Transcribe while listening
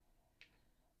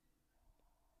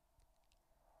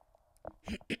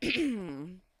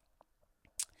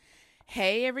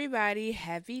Hey everybody,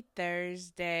 happy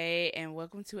Thursday and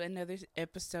welcome to another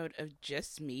episode of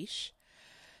Just Meesh.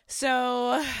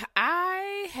 So,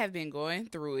 I have been going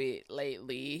through it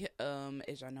lately.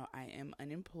 As y'all know, I am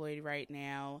unemployed right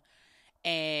now,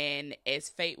 and as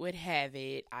fate would have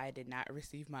it, I did not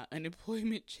receive my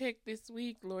unemployment check this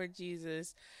week, Lord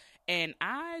Jesus. And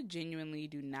I genuinely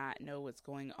do not know what's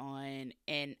going on,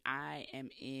 and I am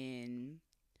in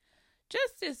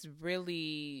just this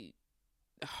really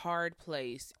hard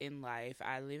place in life.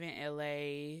 I live in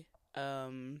LA.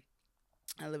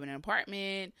 I live in an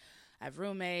apartment. I have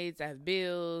roommates. I have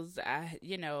bills.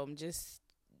 I'm just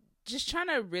trying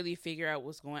to really figure out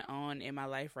what's going on in my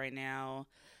life right now.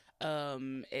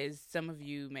 As some of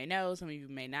you may know, some of you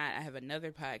may not, I have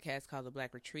another podcast called The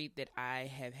Black Retreat that I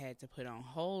have had to put on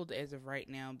hold as of right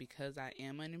now because I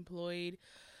am unemployed.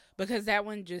 Because that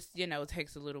one just,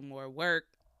 takes a little more work,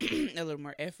 a little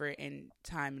more effort and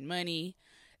time and money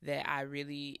that I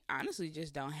really honestly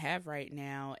just don't have right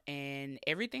now, and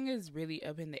everything is really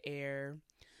up in the air.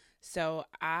 So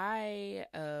I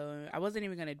wasn't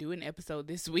even gonna do an episode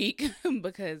this week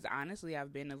because honestly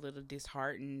I've been a little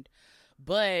disheartened,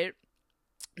 but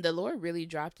the Lord really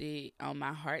dropped it on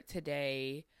my heart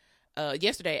today,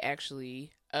 yesterday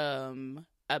actually,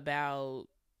 about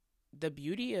the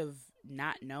beauty of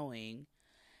not knowing.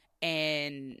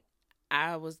 And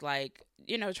I was like,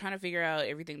 trying to figure out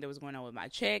everything that was going on with my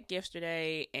check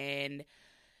yesterday. And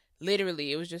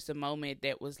literally, it was just a moment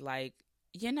that was like,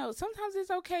 sometimes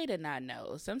it's okay to not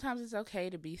know. Sometimes it's okay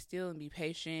to be still and be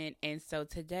patient. And so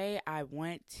today I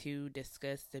want to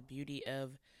discuss the beauty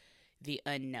of the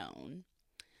unknown.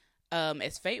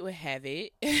 As fate would have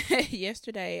it,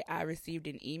 yesterday I received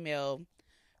an email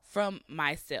from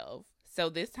myself. So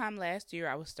this time last year,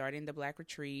 I was starting the Black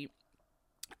Retreat,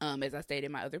 as I stated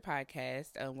in my other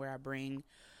podcast, where I bring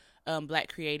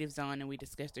Black creatives on and we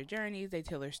discuss their journeys, they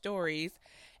tell their stories.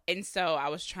 And so I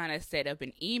was trying to set up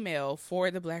an email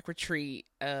for the Black Retreat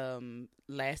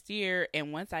last year.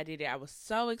 And once I did it, I was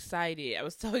so excited. I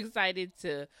was so excited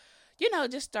to,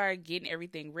 just start getting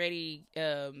everything ready,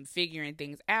 figuring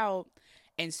things out.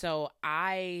 And so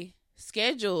I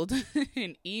scheduled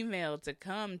an email to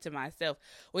come to myself,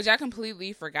 which I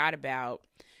completely forgot about.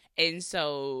 And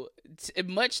so,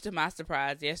 much to my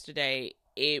surprise, yesterday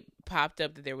it popped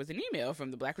up that there was an email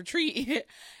from the Black Retreat,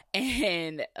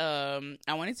 and I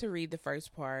wanted to read the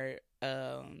first part.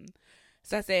 So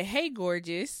I said, "Hey,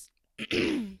 gorgeous,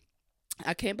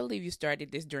 I can't believe you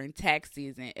started this during tax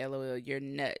season. LOL, you're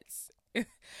nuts."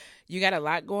 You got a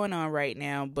lot going on right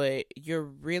now, but you're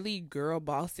really girl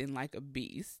bossing like a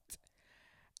beast.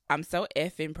 I'm so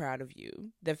effing proud of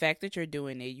you. The fact that you're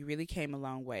doing it, you really came a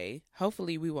long way.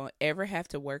 Hopefully, we won't ever have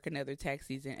to work another tax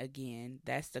season again.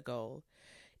 That's the goal.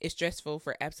 It's stressful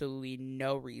for absolutely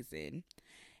no reason.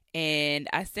 And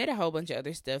I said a whole bunch of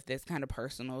other stuff that's kind of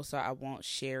personal, so I won't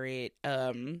share it.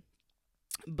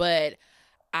 But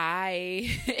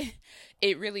I,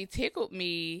 it really tickled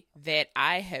me that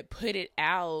I had put it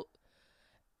out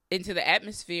into the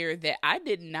atmosphere that I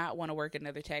did not want to work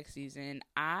another tax season.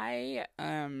 As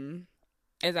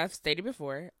I've stated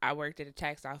before, I worked at a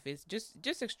tax office,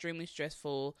 just extremely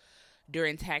stressful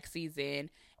during tax season.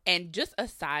 And just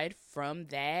aside from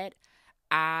that,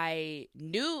 I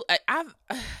knew I've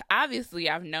obviously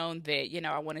I've known that,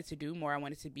 I wanted to do more, I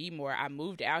wanted to be more. I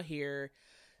moved out here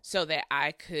so that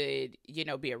I could,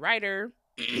 be a writer.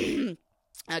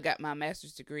 I got my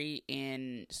master's degree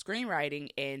in screenwriting,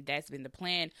 and that's been the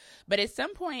plan. But at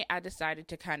some point, I decided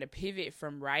to kind of pivot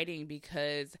from writing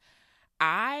because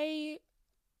I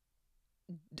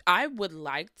I would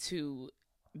like to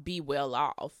be well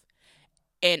off,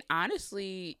 and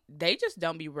honestly, they just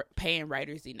don't be paying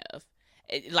writers enough.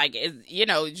 Like, as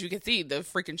you can see, the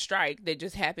freaking strike that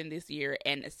just happened this year,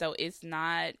 and so it's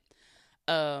not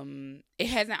it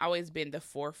hasn't always been the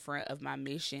forefront of my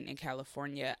mission in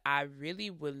California. I really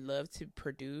would love to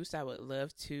produce. I want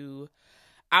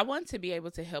to be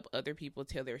able to help other people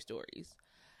tell their stories.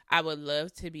 I would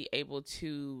love to be able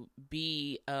to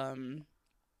be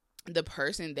the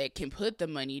person that can put the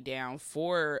money down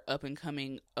for up and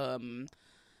coming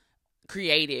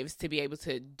creatives to be able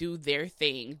to do their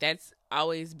thing. That's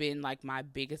always been like my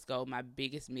biggest goal, my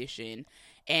biggest mission.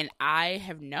 And I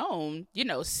have known,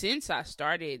 since I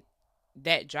started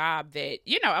that job that,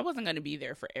 I wasn't going to be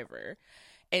there forever.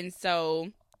 And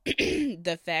so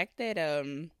the fact that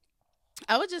I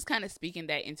was just kind of speaking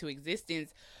that into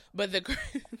existence, but the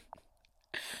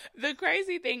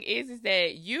crazy thing is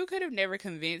that you could have never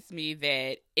convinced me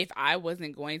that if I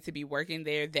wasn't going to be working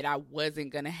there, that I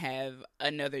wasn't going to have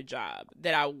another job,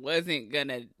 that I wasn't going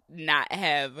to not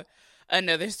have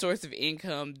another source of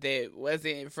income that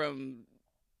wasn't from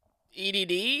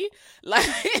EDD.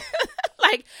 Like,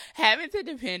 like having to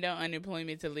depend on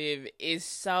unemployment to live is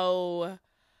so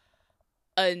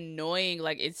annoying.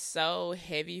 Like, it's so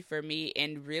heavy for me.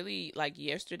 And really, like,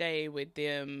 yesterday with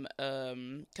them,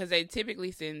 because they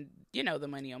typically send, the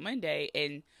money on Monday,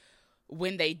 and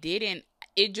when they didn't,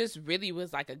 it just really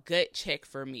was like a gut check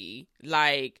for me.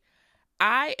 Like,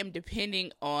 I am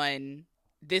depending on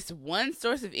this one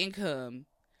source of income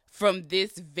from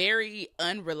this very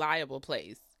unreliable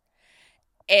place,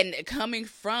 and coming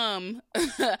from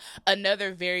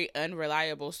another very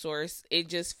unreliable source. It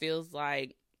just feels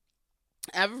like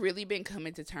I've really been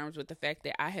coming to terms with the fact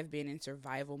that I have been in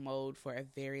survival mode for a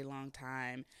very long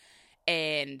time,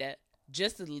 and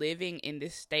just living in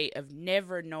this state of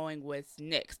never knowing what's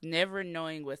next, never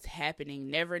knowing what's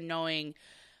happening, never knowing,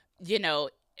 you know,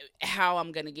 how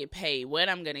I'm going to get paid, what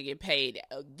I'm going to get paid,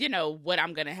 what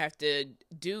I'm going to have to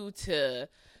do to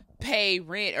pay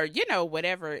rent, or,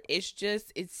 whatever. It's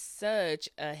such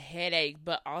a headache.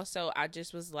 But also, I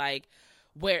just was like,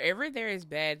 wherever there is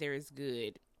bad, there is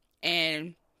good.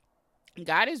 And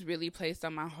God has really placed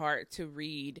on my heart to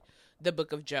read the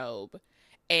book of Job.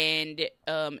 And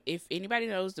if anybody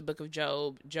knows the book of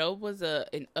Job, Job was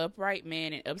an upright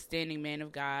man, an upstanding man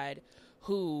of God,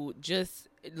 who just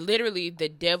literally the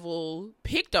devil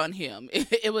picked on him.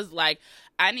 It was like,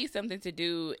 I need something to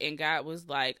do. And God was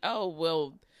like, oh,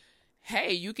 well,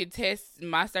 hey, you can test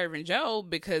my servant Job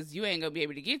because you ain't going to be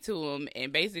able to get to him.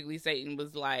 And basically Satan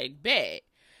was like, bet.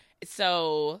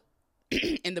 So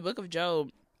in the book of Job,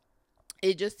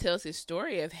 it just tells his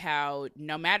story of how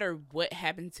no matter what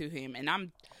happened to him, and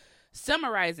I'm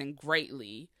summarizing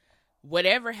greatly,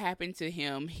 whatever happened to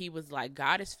him, he was like,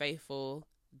 God is faithful.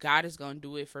 God is going to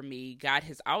do it for me. God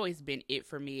has always been it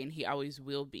for me, and he always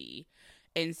will be.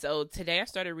 And so today I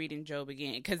started reading Job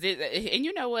again, because and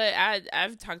you know what,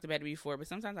 I've talked about it before, but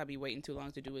sometimes I'll be waiting too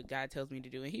long to do what God tells me to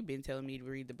do, and he's been telling me to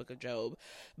read the book of Job.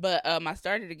 But I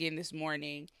started again this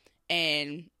morning,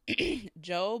 and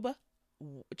Job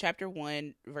chapter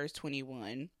 1 verse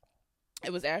 21,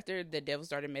 it was after the devil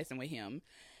started messing with him,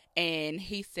 and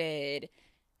he said,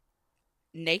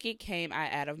 naked came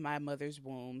I out of my mother's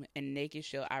womb, and naked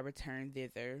shall I return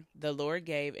thither. The Lord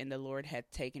gave, and the Lord hath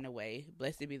taken away.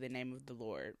 Blessed be the name of the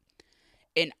Lord.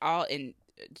 In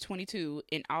 22,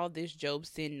 in all this Job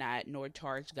sinned not, nor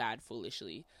charged God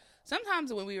foolishly.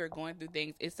 Sometimes when we were going through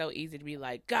things, it's so easy to be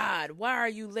like, God, why are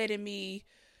you letting me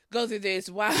go through this?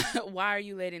 Why are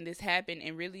you letting this happen?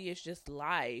 And really, it's just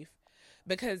life.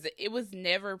 Because it was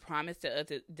never promised to us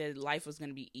that life was going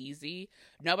to be easy.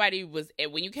 Nobody was,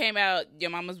 when you came out your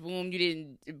mama's womb, you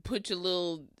didn't put your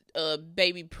little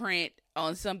baby print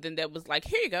on something that was like,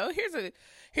 here you go,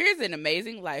 here's an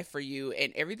amazing life for you,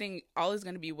 and everything, all is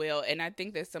going to be well. And I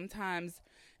think that sometimes,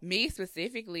 me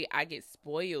specifically, I get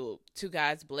spoiled to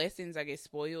God's blessings. I get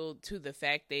spoiled to the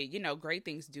fact that, great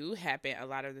things do happen a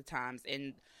lot of the times.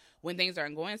 And when things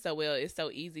aren't going so well, it's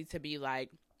so easy to be like,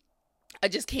 I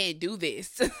just can't do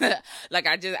this. Like,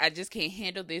 I just can't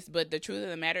handle this. But the truth of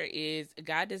the matter is,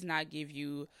 God does not give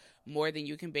you more than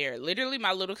you can bear. Literally,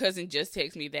 my little cousin just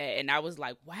texted me that, and I was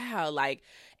like, wow. Like,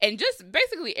 and just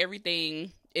basically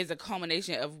everything is a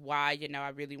culmination of why, I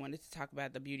really wanted to talk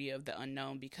about the beauty of the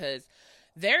unknown, because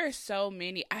there are so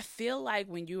many. I feel like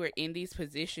when you are in these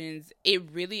positions, it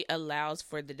really allows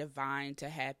for the divine to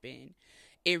happen.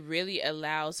 It really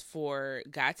allows for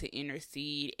God to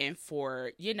intercede, and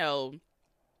for,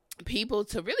 people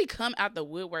to really come out the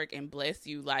woodwork and bless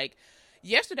you. Like,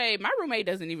 yesterday, my roommate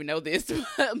doesn't even know this,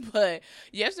 but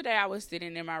yesterday I was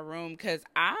sitting in my room, because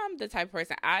I'm the type of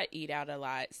person, I eat out a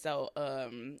lot. So,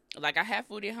 like, I have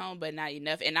food at home, but not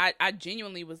enough. And I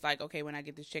genuinely was like, okay, when I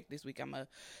get this check this week, I'm going to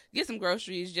get some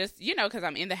groceries, just, because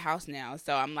I'm in the house now.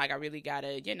 So I'm like, I really got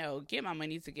to, get my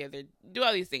money together, do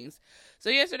all these things.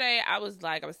 So yesterday I was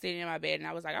sitting in my bed, and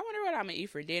I was like, I wonder what I'm going to eat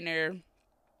for dinner.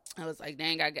 I was like,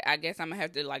 dang, I guess I'm going to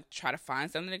have to, like, try to find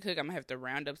something to cook. I'm going to have to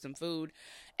round up some food.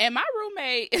 And my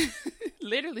roommate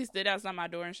literally stood outside my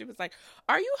door, and she was like,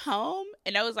 are you home?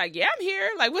 And I was like, yeah, I'm here.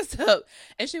 Like, what's up?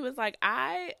 And she was like,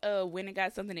 I went and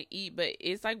got something to eat, but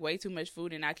it's, like, way too much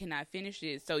food, and I cannot finish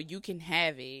it, so you can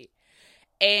have it.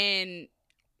 And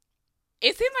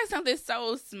it seemed like something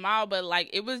so small, but, like,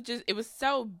 it was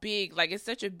so big. Like, it's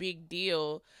such a big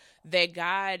deal that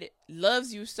God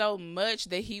loves you so much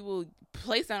that he will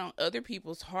place that on other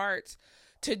people's hearts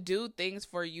to do things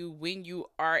for you when you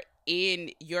are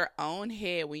in your own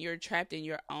head, when you're trapped in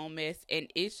your own mess. And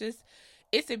it's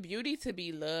a beauty to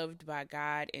be loved by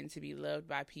God, and to be loved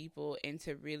by people, and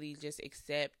to really just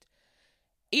accept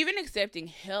even accepting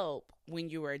help when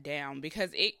you are down, because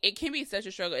it can be such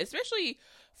a struggle, especially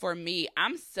for me.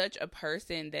 I'm such a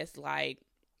person that's like,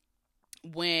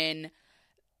 when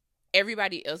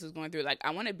everybody else is going through, like,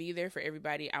 I want to be there for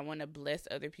everybody. I want to bless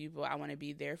other people. I want to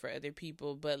be there for other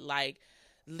people. But like,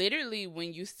 literally,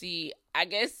 when you see, I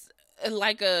guess,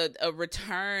 like a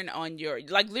return on your,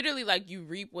 like, literally, like, you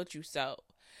reap what you sow.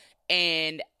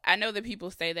 And I know that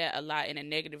people say that a lot in a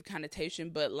negative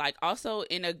connotation, but like also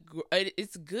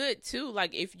it's good too.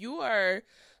 Like, if you are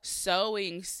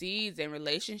sowing seeds and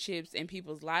relationships in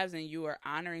people's lives, and you are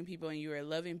honoring people and you are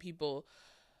loving people,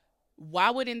 why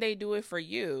wouldn't they do it for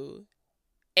you?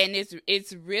 And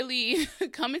it's really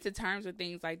coming to terms with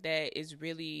things like that is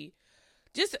really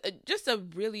just a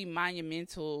really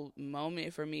monumental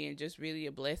moment for me, and just really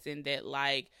a blessing that,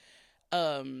 like,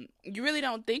 you really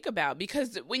don't think about,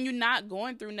 because when you're not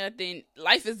going through nothing,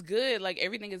 life is good, like,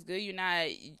 everything is good. You're not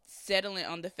settling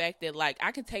on the fact that, like,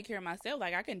 I can take care of myself,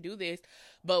 like, I can do this.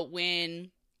 But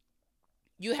when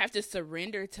you have to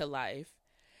surrender to life,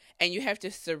 and you have to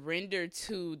surrender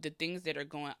to the things that are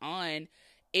going on,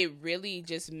 it really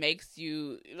just makes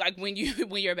you, like, when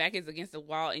your back is against the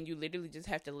wall and you literally just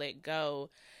have to let go.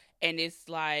 And it's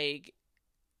like,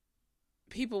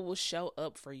 people will show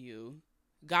up for you.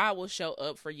 God will show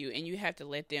up for you, and you have to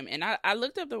let them. And I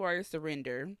looked up the word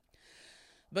surrender,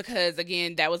 because,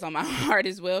 again, that was on my heart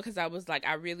as well, because I was like,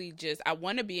 I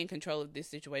want to be in control of this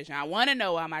situation. I want to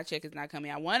know why my check is not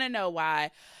coming. I want to know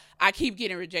why I keep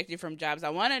getting rejected from jobs. I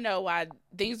want to know why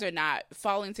things are not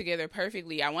falling together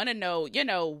perfectly. I want to know,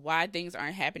 why things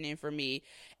aren't happening for me.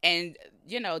 And,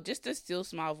 just a still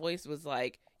small voice was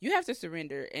like, you have to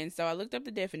surrender. And so I looked up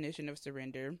the definition of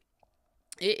surrender.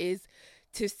 It is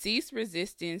to cease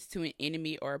resistance to an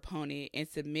enemy or opponent and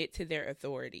submit to their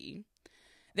authority.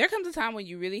 There comes a time when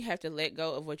you really have to let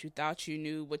go of what you thought you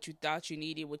knew, what you thought you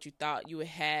needed, what you thought you would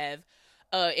have.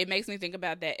 It makes me think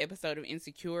about that episode of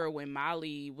Insecure when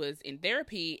Molly was in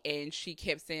therapy, and she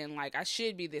kept saying, like, I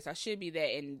should be this, I should be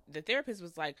that. And the therapist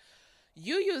was like,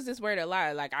 you use this word a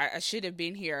lot. Like, I should have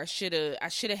been here. I should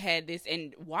have had this.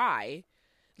 And why?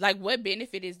 Like, what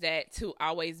benefit is that to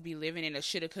always be living in a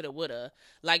shoulda, coulda, woulda?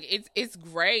 Like, it's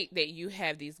great that you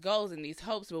have these goals and these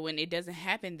hopes, but when it doesn't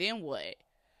happen, then what?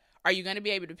 Are you going to be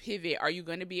able to pivot? Are you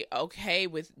going to be okay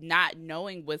with not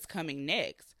knowing what's coming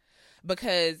next?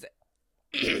 Because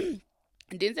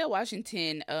Denzel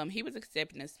Washington, he was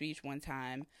accepting a speech one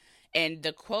time, and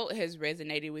the quote has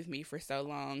resonated with me for so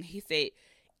long. He said,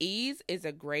 "Ease is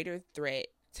a greater threat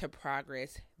to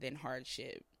progress than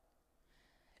hardship."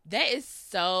 That is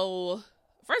so,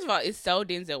 first of all, it's so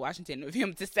Denzel Washington of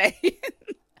him to say.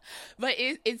 But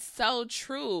it's so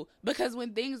true, because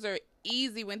when things are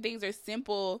easy, when things are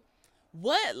simple,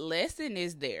 what lesson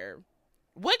is there?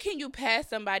 What can you pass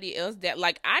somebody else that,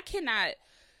 like,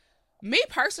 me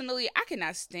personally, I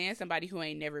cannot stand somebody who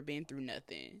ain't never been through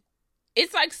nothing.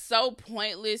 It's like so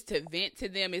pointless to vent to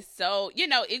them. It's so,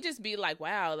 it just be like,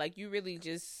 wow, like, you really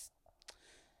just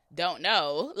don't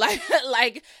know.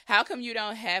 Like, how come you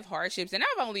don't have hardships? And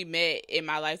I've only met in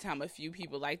my lifetime a few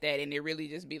people like that, and it really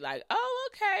just be like, oh,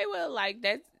 okay, well, like,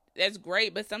 that's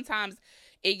great. But sometimes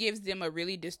it gives them a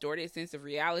really distorted sense of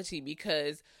reality,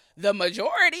 because the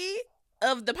majority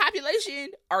of the population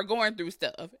are going through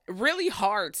stuff, really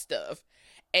hard stuff.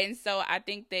 And so I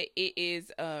think that it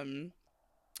is,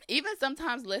 even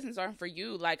sometimes lessons aren't for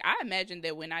you. Like, I imagine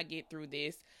that when I get through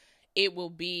this, it will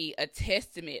be a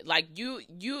testament. Like,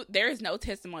 there is no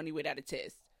testimony without a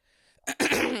test.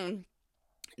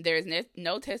 There is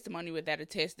no testimony without a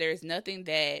test. There is nothing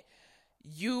that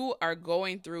you are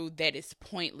going through that is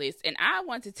pointless. And I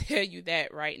want to tell you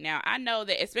that right now. I know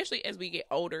that, especially as we get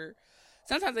older,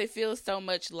 sometimes it feels so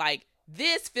much like,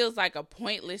 this feels like a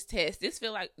pointless test. This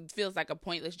feels like a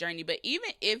pointless journey. But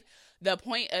even if the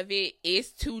point of it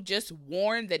is to just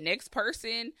warn the next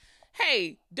person,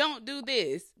 hey, don't do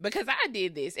this because I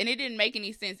did this and it didn't make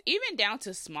any sense. Even down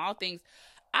to small things.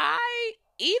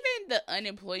 Even the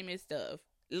unemployment stuff,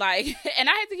 like, and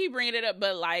I had to keep bringing it up,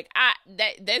 but like,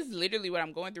 that's literally what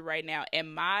I'm going through right now.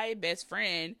 And my best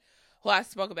friend, who I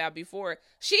spoke about before,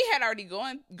 she had already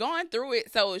gone through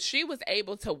it, so she was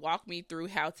able to walk me through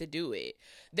how to do it.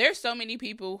 There's so many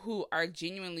people who are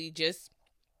genuinely just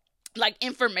like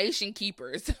information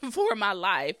keepers for my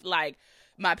life, like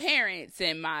my parents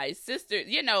and my sister,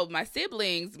 my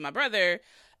siblings, my brother,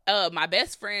 my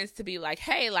best friends, to be like,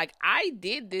 hey, like, I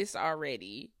did this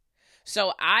already.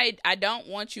 So I don't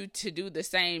want you to do the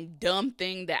same dumb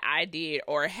thing that I did,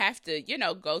 or have to,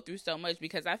 go through so much,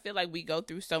 because I feel like we go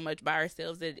through so much by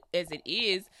ourselves as it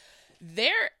is.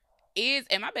 There is,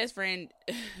 and my best friend,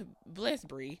 bless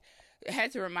Bree,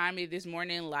 had to remind me this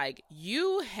morning, like,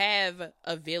 you have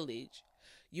a village,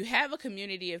 you have a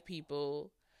community of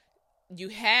people, you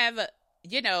have,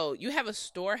 you have a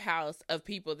storehouse of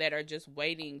people that are just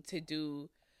waiting to do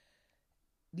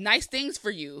nice things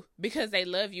for you because they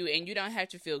love you, and you don't have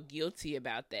to feel guilty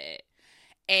about that.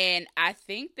 And I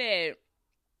think that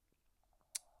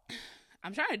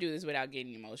I'm trying to do this without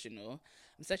getting emotional.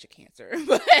 I'm such a Cancer.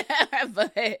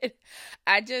 but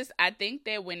I think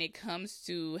that when it comes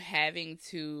to having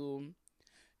to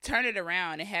turn it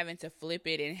around and having to flip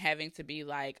it and having to be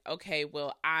like, okay,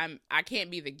 well, I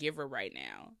can't be the giver right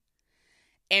now,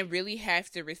 and really have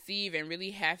to receive and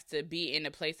really have to be in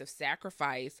a place of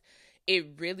sacrifice, it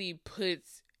really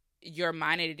puts your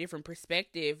mind in a different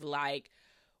perspective. Like,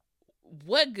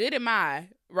 what good am I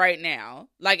right now?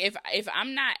 Like, if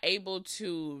I'm not able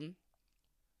to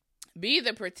be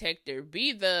the protector,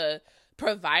 be the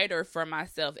provider for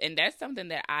myself. And that's something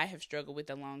that I have struggled with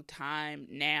a long time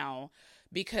now,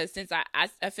 because since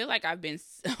I feel like I've been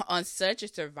on such a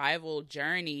survival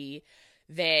journey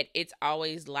that it's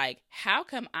always like, how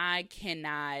come I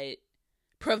cannot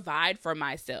provide for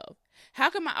myself? How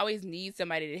come I always need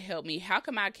somebody to help me? How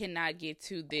come I cannot get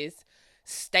to this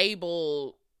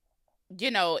stable,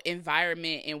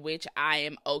 environment in which I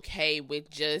am okay with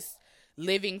just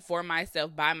living for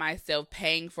myself, by myself,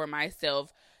 paying for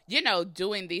myself,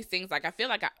 doing these things? Like, I feel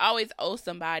like I always owe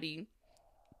somebody.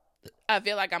 I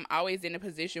feel like I'm always in a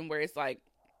position where it's like,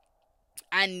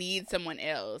 I need someone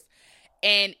else.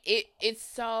 And it's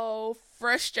so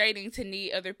frustrating to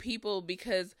need other people,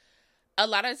 because a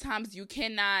lot of times you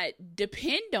cannot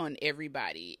depend on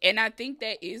everybody. And I think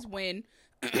that is when,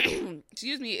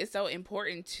 excuse me, it's so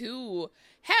important to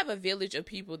have a village of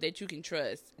people that you can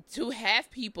trust, to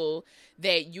have people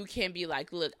that you can be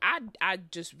like, look, I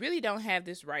just really don't have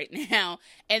this right now,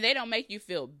 and they don't make you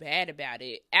feel bad about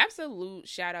it. Absolute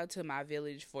shout out to my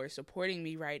village for supporting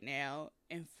me right now,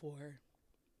 and for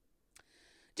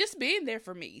just being there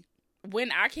for me when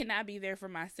I cannot be there for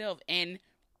myself. And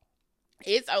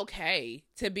it's okay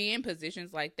to be in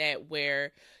positions like that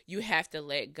where you have to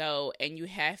let go and you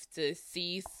have to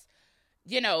cease,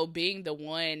 being the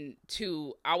one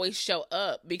to always show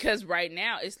up. Because right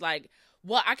now it's like,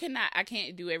 well, I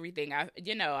can't do everything. I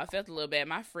felt a little bad.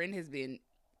 My friend has been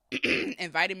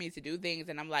inviting me to do things,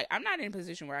 and I'm like, I'm not in a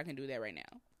position where I can do that right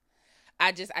now.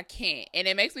 I can't. And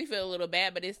it makes me feel a little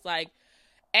bad, but it's like,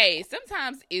 hey,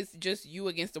 sometimes it's just you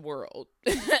against the world.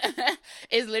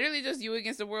 It's literally just you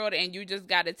against the world, and you just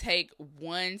got to take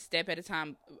one step at a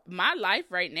time. My life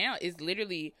right now is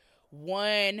literally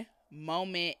one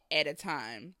moment at a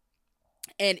time.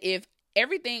 And if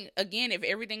everything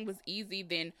was easy,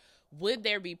 then would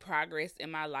there be progress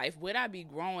in my life? Would I be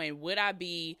growing? Would I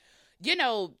be,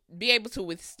 be able to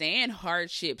withstand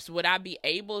hardships? Would I be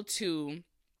able to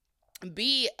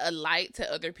be a light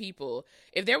to other people?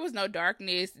 If there was no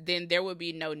darkness, then there would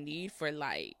be no need for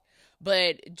light.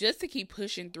 But just to keep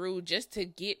pushing through, just to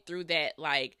get through that,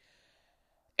 like,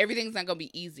 everything's not gonna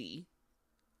be easy.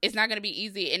 It's not gonna be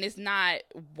easy, and it's not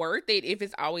worth it if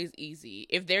it's always easy.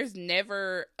 If there's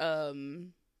never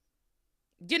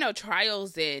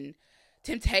trials and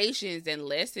temptations and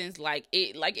lessons,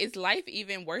 is life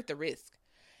even worth the risk?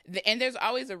 And there's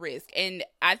always a risk. And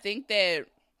I think that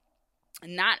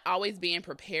not always being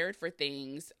prepared for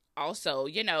things also,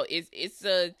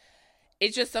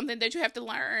 it's just something that you have to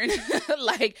learn.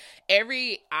 Like,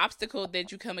 every obstacle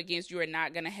that you come against, you are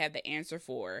not going to have the answer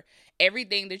for.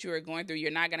 Everything that you are going through, you're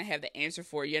not going to have the answer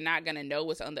for. You're not going to know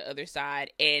what's on the other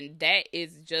side. And that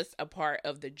is just a part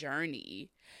of the journey.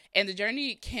 And the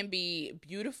journey can be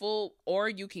beautiful, or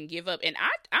you can give up. And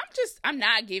I'm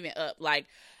not giving up. Like,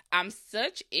 I'm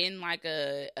such in like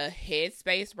a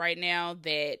headspace right now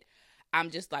that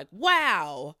I'm just like,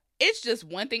 wow, it's just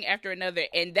one thing after another.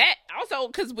 And that also,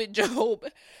 because with Job,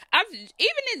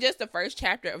 even in just the first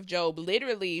chapter of Job,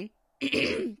 literally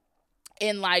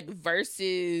in like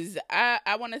verses,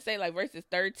 I want to say like verses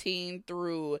 13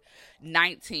 through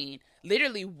 19,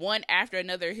 literally one after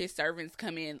another, his servants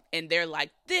come in and they're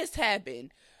like, this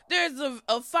happened. There's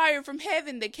a fire from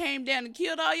heaven that came down and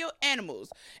killed all your animals.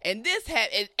 And this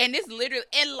happened. And it's literally,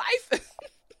 in life,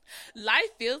 life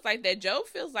feels like that. Job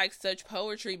feels like such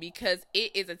poetry because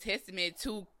it is a testament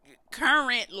to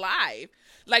current life.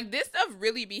 Like, this stuff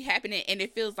really be happening, and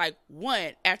it feels like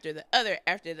one after the other,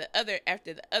 after the other,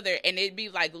 after the other. And it'd be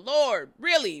like, Lord,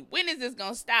 really? When is this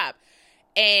going to stop?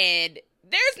 And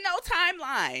there's no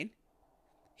timeline.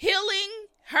 Healing,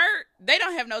 hurt, they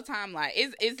don't have no timeline.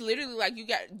 It's literally like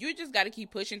you just got to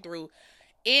keep pushing through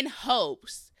in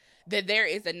hopes that there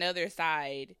is another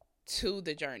side to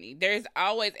the journey. There's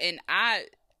always, and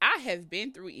I have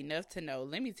been through enough to know,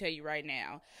 let me tell you right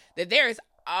now, that there is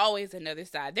always another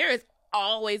side. There is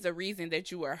always a reason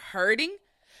that you are hurting.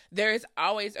 There's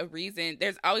always a reason.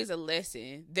 There's always a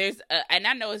lesson. And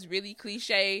I know it's really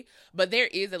cliche, but there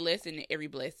is a lesson in every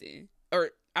blessing.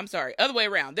 Or, I'm sorry, other way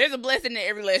around. There's a blessing in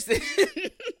every lesson.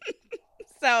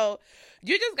 So,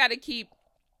 you just got to keep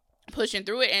pushing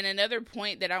through it. And another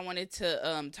point that I wanted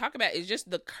to talk about is just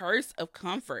the curse of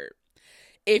comfort.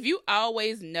 If you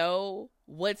always know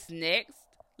what's next,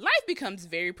 life becomes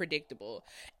very predictable.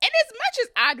 And as much as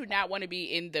I do not want to be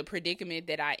in the predicament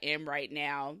that I am right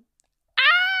now, I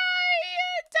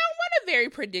don't want a very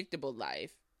predictable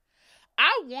life.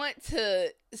 I want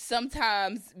to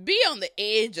sometimes be on the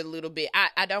edge a little bit.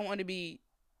 I don't want to be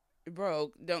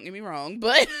broke, don't get me wrong,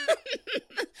 but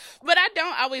but I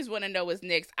don't always want to know what's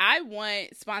next. I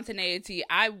want spontaneity.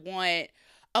 I want,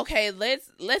 okay, let's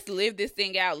live this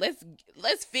thing out.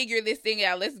 Let's figure this thing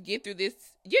out. Let's get through this,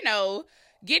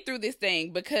 get through this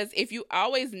thing. Because if you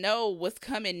always know what's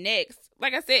coming next,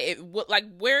 like I said,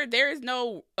 where there is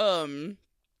no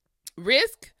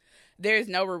risk, there is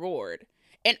no reward.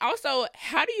 And also,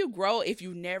 how do you grow if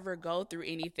you never go through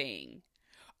anything?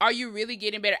 Are you really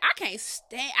getting better? I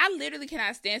literally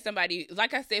cannot stand somebody,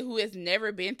 like I said, who has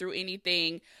never been through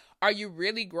anything. Are you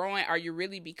really growing? Are you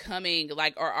really becoming,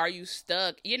 or are you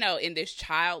stuck, in this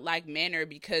childlike manner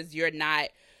because you're not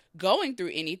going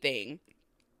through anything?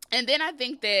 And then I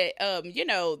think that,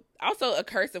 also a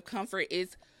curse of comfort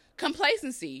is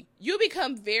complacency. You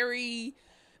become very,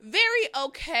 very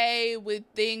okay with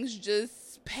things just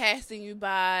passing you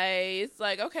by. It's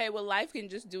like, okay, well, life can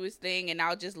just do its thing and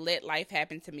I'll just let life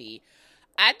happen to me.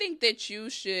 I think that you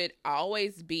should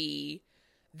always be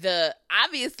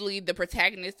obviously the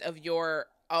protagonist of your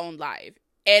own life.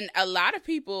 And a lot of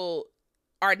people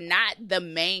are not the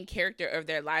main character of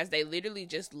their lives. They literally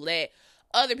just let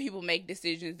other people make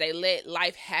decisions. They let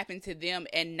life happen to them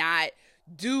and not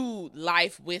do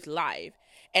life with life.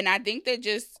 And I think that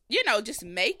just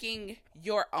making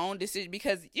your own decision,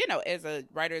 because, as a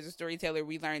writer, as a storyteller,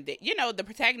 we learned that, the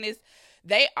protagonists,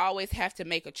 they always have to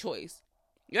make a choice.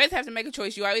 You always have to make a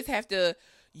choice. You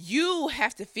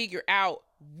have to figure out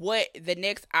what the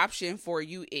next option for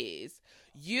you is.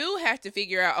 You have to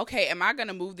figure out, okay, am I going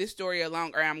to move this story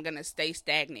along or I'm going to stay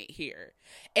stagnant here?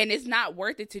 And it's not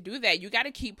worth it to do that. You got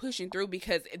to keep pushing through,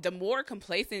 because the more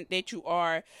complacent that you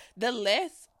are, the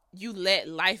less you let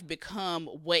life become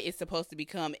what it's supposed to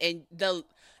become, and the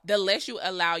less you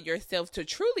allow yourself to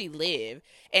truly live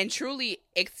and truly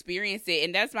experience it.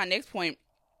 And that's my next point.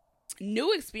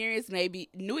 New experiences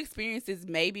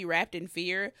may be wrapped in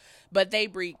fear, but they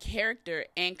breed character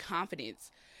and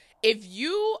confidence. If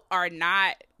you are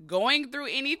not going through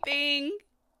anything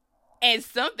and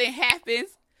something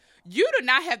happens, you do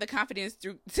not have the confidence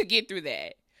to get through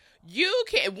that. You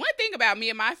can. One thing about me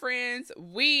and my friends,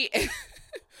 we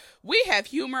have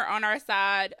humor on our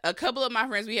side. A couple of my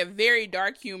friends, we have very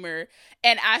dark humor.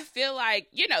 And I feel like,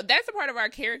 that's a part of our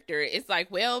character. It's like,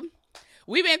 well,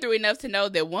 we've been through enough to know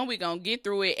that, one, we're going to get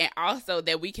through it, and also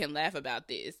that we can laugh about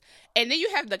this. And then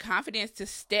you have the confidence to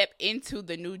step into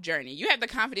the new journey. You have the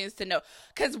confidence to know.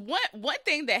 Because one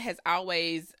thing that has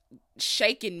always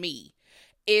shaken me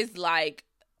is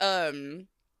having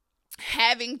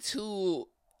to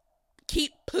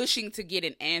keep pushing to get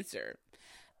an answer.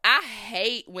 I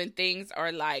hate when things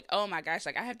are like, oh my gosh,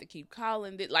 I have to keep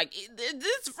calling this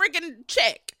freaking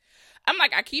check. I'm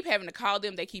like, I keep having to call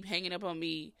them. They keep hanging up on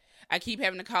me. I keep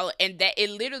having to call it. And that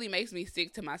it literally makes me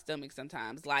sick to my stomach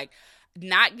sometimes. Like,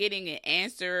 not getting an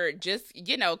answer, just,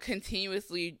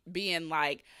 continuously being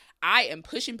like, I am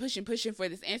pushing for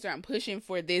this answer. I'm pushing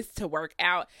for this to work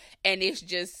out. And it's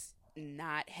just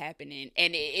not happening.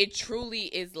 And it truly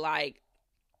is like,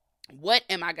 what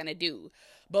am I going to do?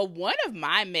 But one of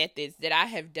my methods that I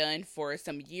have done for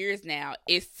some years now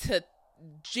is to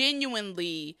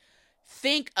genuinely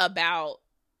think about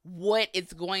what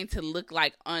it's going to look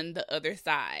like on the other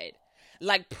side.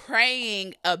 Like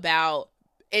praying about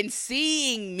and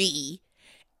seeing me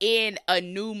in a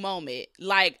new moment.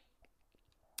 Like,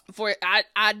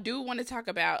 I do want to talk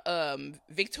about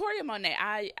Victoria Monet.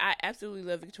 I absolutely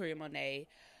love Victoria Monet.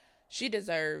 She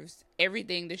deserves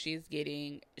everything that she's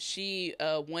getting. She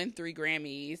won 3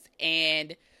 Grammys,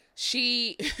 and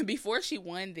she, before she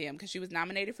won them, because she was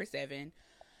nominated for 7,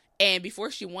 and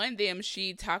before she won them,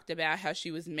 she talked about how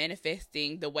she was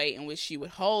manifesting the way in which she would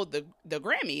hold the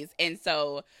Grammys. And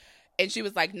she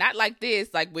was like, not like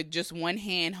this, like with just one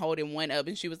hand holding one up.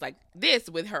 And she was like this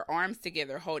with her arms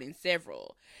together holding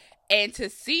several. And to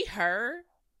see her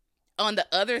on the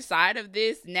other side of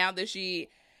this, now that she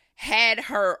had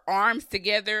her arms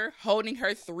together holding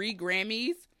her 3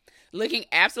 Grammys, looking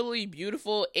absolutely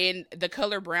beautiful in the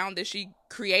color brown that she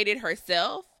created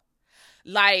herself.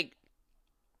 Like,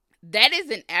 that is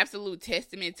an absolute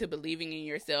testament to believing in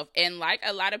yourself. And like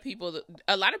a lot of people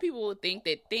would think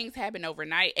that things happen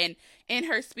overnight. And in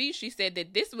her speech, she said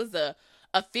that this was a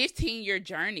 15-year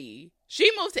journey.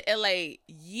 She moved to LA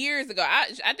years ago.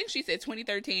 I think she said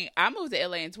 2013. I moved to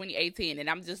LA in 2018, and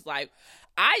I'm just like,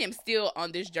 I am still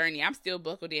on this journey. I'm still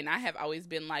buckled in. I have always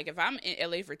been like, if I'm in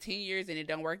LA for 10 years and it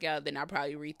don't work out, then I'll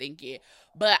probably rethink it.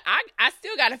 But I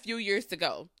still got a few years to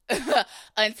go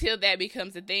until that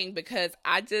becomes a thing, because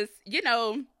I just,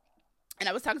 and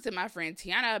I was talking to my friend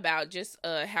Tiana about just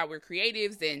how we're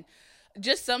creatives, and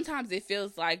just sometimes it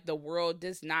feels like the world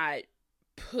does not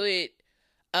put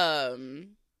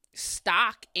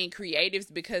stock in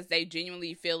creatives, because they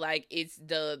genuinely feel like it's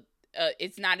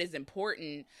not as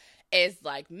important as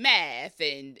like math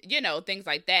and things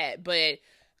like that. But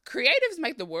creatives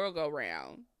make the world go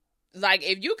round. Like,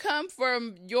 if you come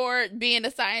from your being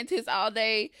a scientist all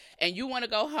day and you want to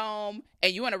go home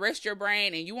and you want to rest your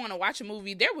brain and you want to watch a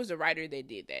movie, there was a writer that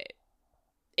did that.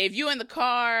 If you in the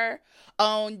car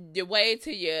on your way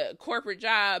to your corporate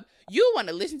job, you want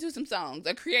to listen to some songs,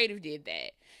 a creative did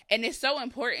that. And it's so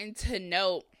important to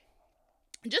note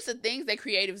just the things that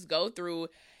creatives go through,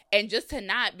 and just to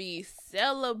not be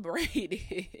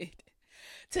celebrated.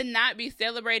 To not be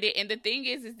celebrated. And the thing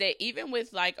is that even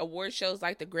with like award shows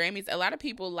like the Grammys, a lot of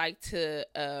people like to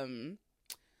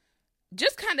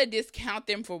just kind of discount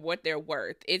them for what they're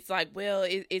worth. It's like, well,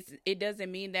 it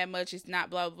doesn't mean that much. It's not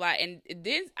blah, blah, blah. And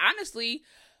then honestly,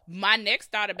 my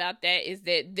next thought about that is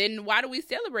that then why do we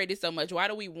celebrate it so much? Why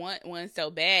do we want one so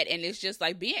bad? And it's just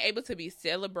like being able to be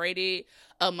celebrated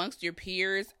amongst your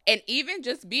peers, and even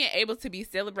just being able to be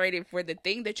celebrated for the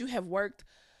thing that you have worked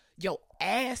your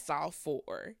ass off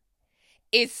for.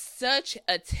 It's such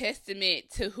a testament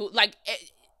to who, like,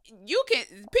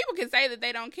 people can say that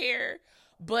they don't care,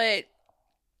 but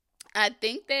I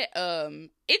think that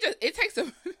it takes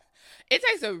a it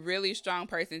takes a really strong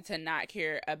person to not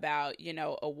care about,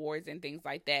 awards and things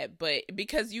like that. But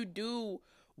because you do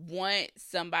want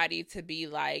somebody to be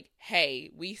like,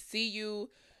 hey, we see you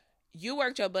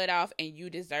worked your butt off and you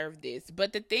deserve this.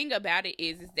 But the thing about it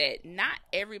is that not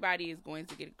everybody is going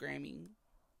to get a Grammy.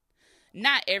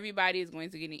 Not everybody is going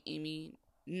to get an Emmy.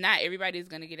 Not everybody is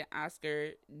going to get an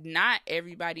Oscar. Not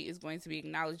everybody is going to be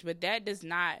acknowledged. But that does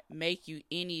not make you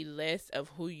any less of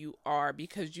who you are,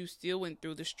 because you still went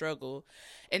through the struggle.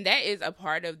 And that is a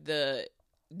part of the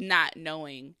not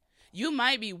knowing. You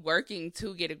might be working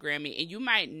to get a Grammy and you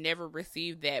might never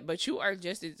receive that, but you are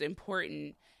just as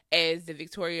important as the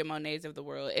Victoria Monets of the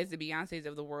world, as the Beyoncés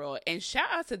of the world. And shout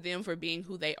out to them for being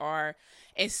who they are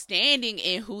and standing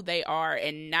in who they are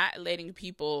and not letting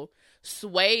people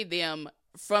sway them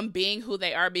from being who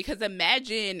they are. Because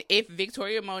imagine if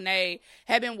Victoria Monet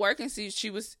had been working since she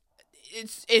was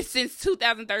since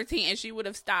 2013 and she would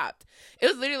have stopped. It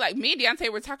was literally like me and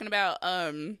Deontay were talking about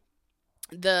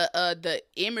the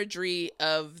imagery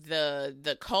of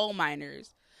the coal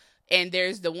miners. And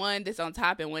there's the one that's on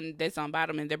top and one that's on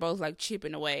bottom, and they're both like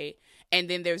chipping away. And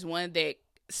then there's one that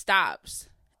stops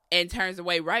and turns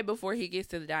away right before he gets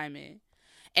to the diamond.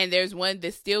 And there's one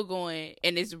that's still going,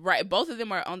 and it's right. Both of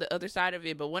them are on the other side of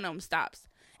it, but one of them stops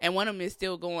and one of them is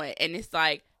still going. And it's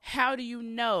like, how do you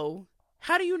know?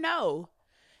 How do you know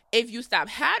if you stop?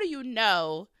 How do you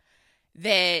know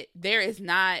that there is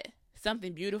not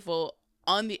something beautiful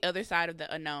on the other side of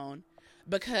the unknown?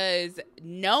 Because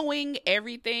knowing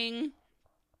everything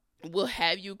will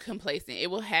have you complacent.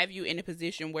 It will have you in a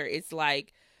position where it's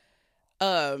like,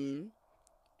 what,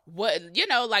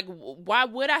 like, why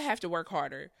would I have to work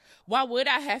harder? Why would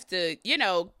I have to,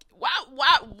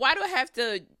 why do I have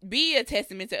to be a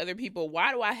testament to other people?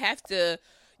 Why do I have to,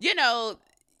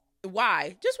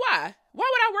 why? Just why?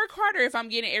 Why would I work harder if I'm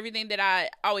getting everything that I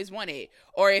always wanted?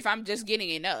 Or if I'm just getting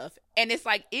enough? And it's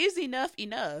like, is enough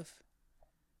enough?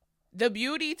 The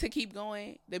beauty to keep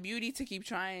going, the beauty to keep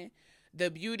trying, the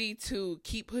beauty to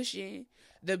keep pushing,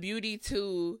 the beauty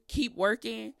to keep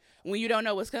working when you don't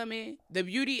know what's coming, the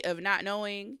beauty of not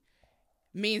knowing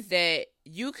means that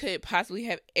you could possibly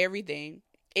have everything.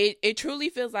 It truly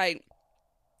feels like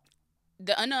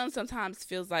the unknown sometimes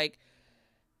feels like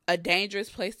a dangerous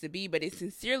place to be, but it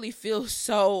sincerely feels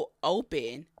so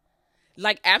open.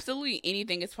 Like absolutely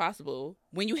anything is possible.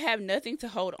 When you have nothing to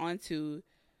hold on to,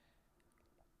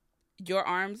 your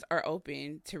arms are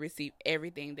open to receive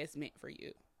everything that's meant for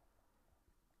you.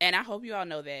 And I hope you all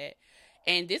know that.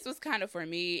 And this was kind of for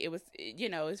me. It was,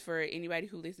 it's for anybody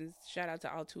who listens. Shout out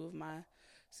to all 2 of my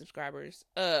subscribers.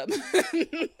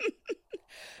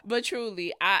 But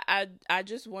truly, I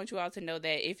just want you all to know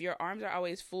that if your arms are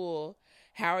always full,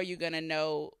 how are you gonna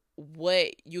know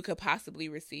what you could possibly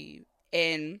receive?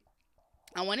 And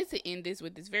I wanted to end this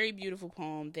with this very beautiful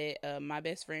poem that my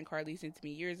best friend Carly sent to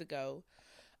me years ago.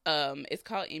 It's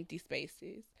called Empty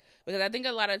Spaces. Because I think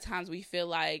a lot of times we feel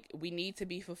like we need to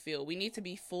be fulfilled. We need to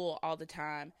be full all the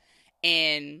time.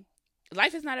 And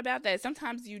life is not about that.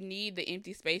 Sometimes you need the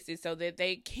empty spaces so that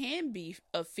they can be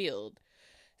filled.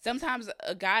 Sometimes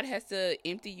God has to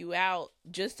empty you out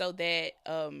just so that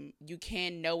you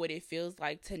can know what it feels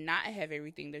like to not have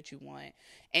everything that you want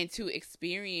and to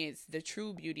experience the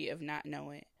true beauty of not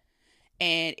knowing.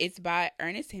 And it's by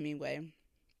Ernest Hemingway.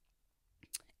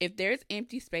 If there's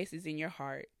empty spaces in your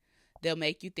heart, they'll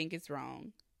make you think it's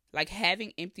wrong. Like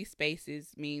having empty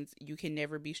spaces means you can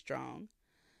never be strong.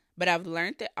 But I've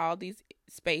learned that all these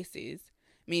spaces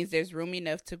means there's room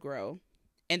enough to grow.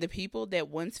 And the people that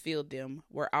once filled them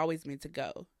were always meant to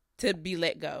go, to be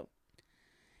let go.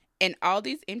 And all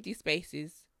these empty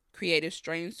spaces create a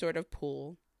strange sort of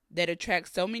pull that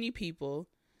attracts so many people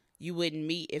you wouldn't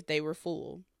meet if they were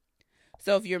full.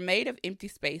 So if you're made of empty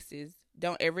spaces,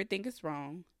 don't ever think it's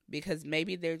wrong because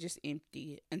maybe they're just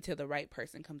empty until the right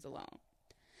person comes along.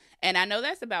 And I know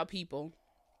that's about people,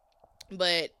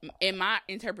 but in my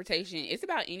interpretation, it's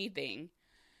about anything.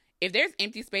 If there's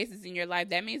empty spaces in your life,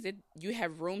 that means that you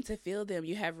have room to fill them.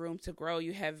 You have room to grow.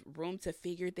 You have room to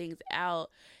figure things out.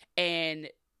 And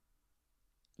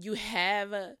you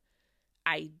have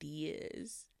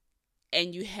ideas.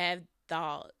 And you have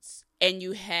thoughts. And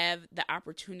you have the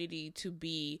opportunity to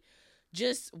be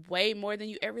just way more than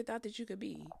you ever thought that you could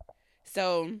be.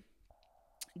 So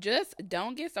just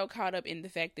don't get so caught up in the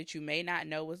fact that you may not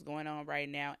know what's going on right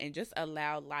now, and just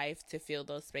allow life to fill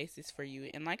those spaces for you.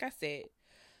 And like I said,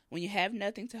 when you have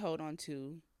nothing to hold on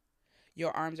to,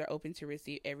 your arms are open to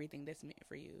receive everything that's meant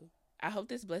for you. I hope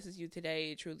this blesses you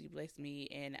today. It truly blessed me,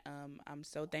 and I'm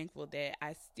so thankful that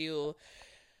I still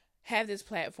have this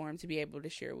platform to be able to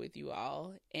share with you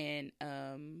all. And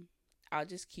I'll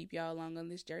just keep y'all along on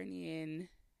this journey, and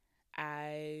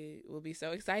I will be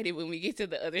so excited when we get to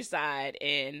the other side.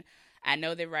 And I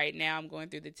know that right now I'm going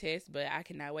through the test, but I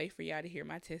cannot wait for y'all to hear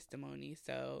my testimony.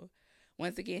 So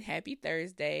once again, happy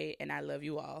Thursday, and I love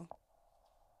you all.